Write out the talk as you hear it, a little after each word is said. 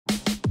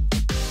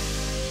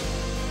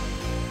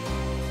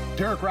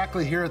Derek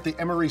Rackley here at the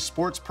Emory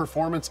Sports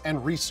Performance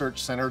and Research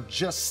Center,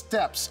 just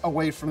steps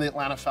away from the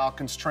Atlanta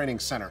Falcons Training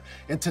Center.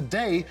 And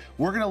today,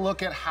 we're going to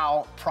look at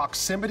how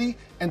proximity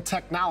and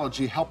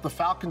technology help the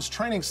Falcons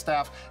training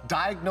staff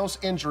diagnose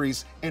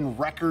injuries in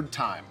record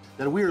time.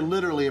 That we are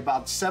literally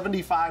about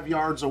 75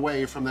 yards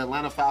away from the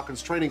Atlanta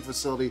Falcons training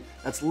facility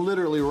that's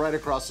literally right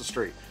across the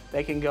street.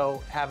 They can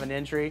go have an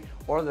injury,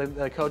 or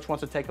the coach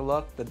wants to take a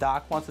look, the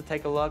doc wants to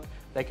take a look,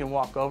 they can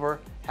walk over,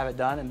 have it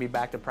done, and be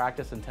back to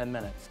practice in 10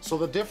 minutes. So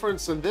the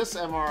difference in this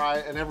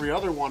MRI and every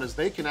other one is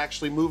they can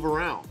actually move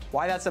around.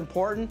 Why that's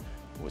important?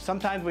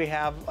 Sometimes we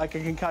have, like a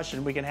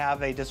concussion, we can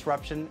have a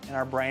disruption in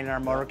our brain and our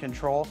motor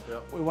control.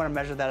 Yep. We want to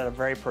measure that at a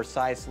very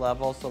precise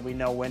level so we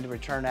know when to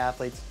return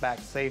athletes back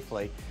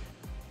safely.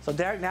 So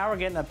Derek, now we're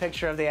getting a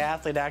picture of the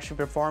athlete actually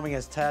performing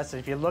his test. And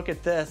if you look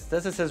at this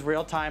is his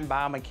real-time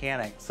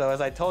biomechanics. So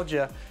as I told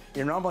you,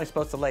 you're normally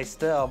supposed to lay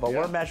still, but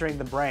we're measuring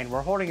the brain.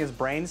 We're holding his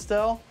brain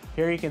still.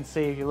 Here you can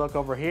see, if you look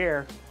over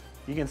here,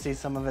 you can see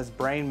some of his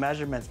brain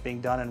measurements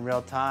being done in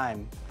real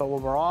time. But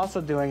what we're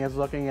also doing is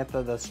looking at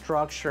the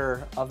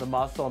structure of the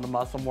muscle and the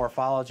muscle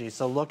morphology.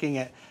 So looking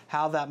at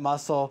how that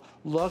muscle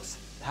looks,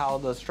 how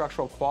the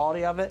structural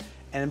quality of it,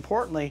 and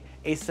importantly,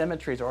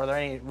 asymmetries, or are there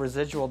any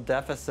residual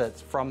deficits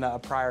from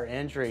that prior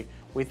injury.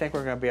 We think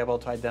we're going to be able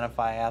to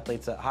identify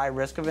athletes at high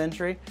risk of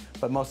injury,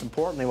 but most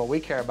importantly, what we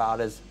care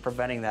about is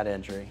preventing that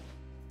injury.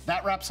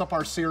 That wraps up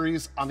our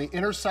series on the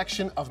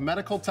intersection of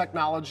medical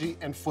technology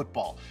and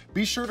football.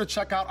 Be sure to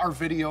check out our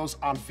videos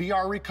on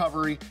VR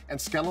recovery and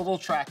skeletal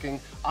tracking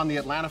on the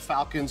Atlanta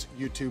Falcons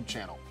YouTube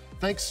channel.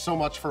 Thanks so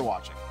much for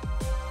watching.